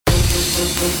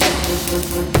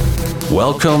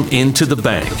Welcome into The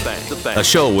Bank, a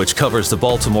show which covers the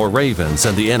Baltimore Ravens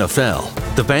and the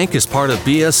NFL. The Bank is part of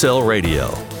BSL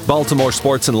Radio. Baltimore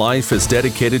Sports and Life is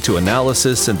dedicated to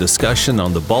analysis and discussion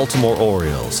on the Baltimore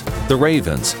Orioles, the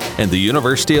Ravens, and the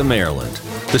University of Maryland.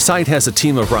 The site has a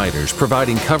team of writers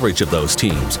providing coverage of those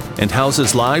teams and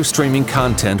houses live streaming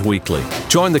content weekly.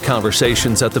 Join the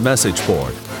conversations at the message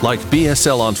board, like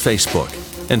BSL on Facebook,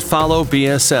 and follow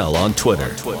BSL on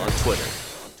Twitter.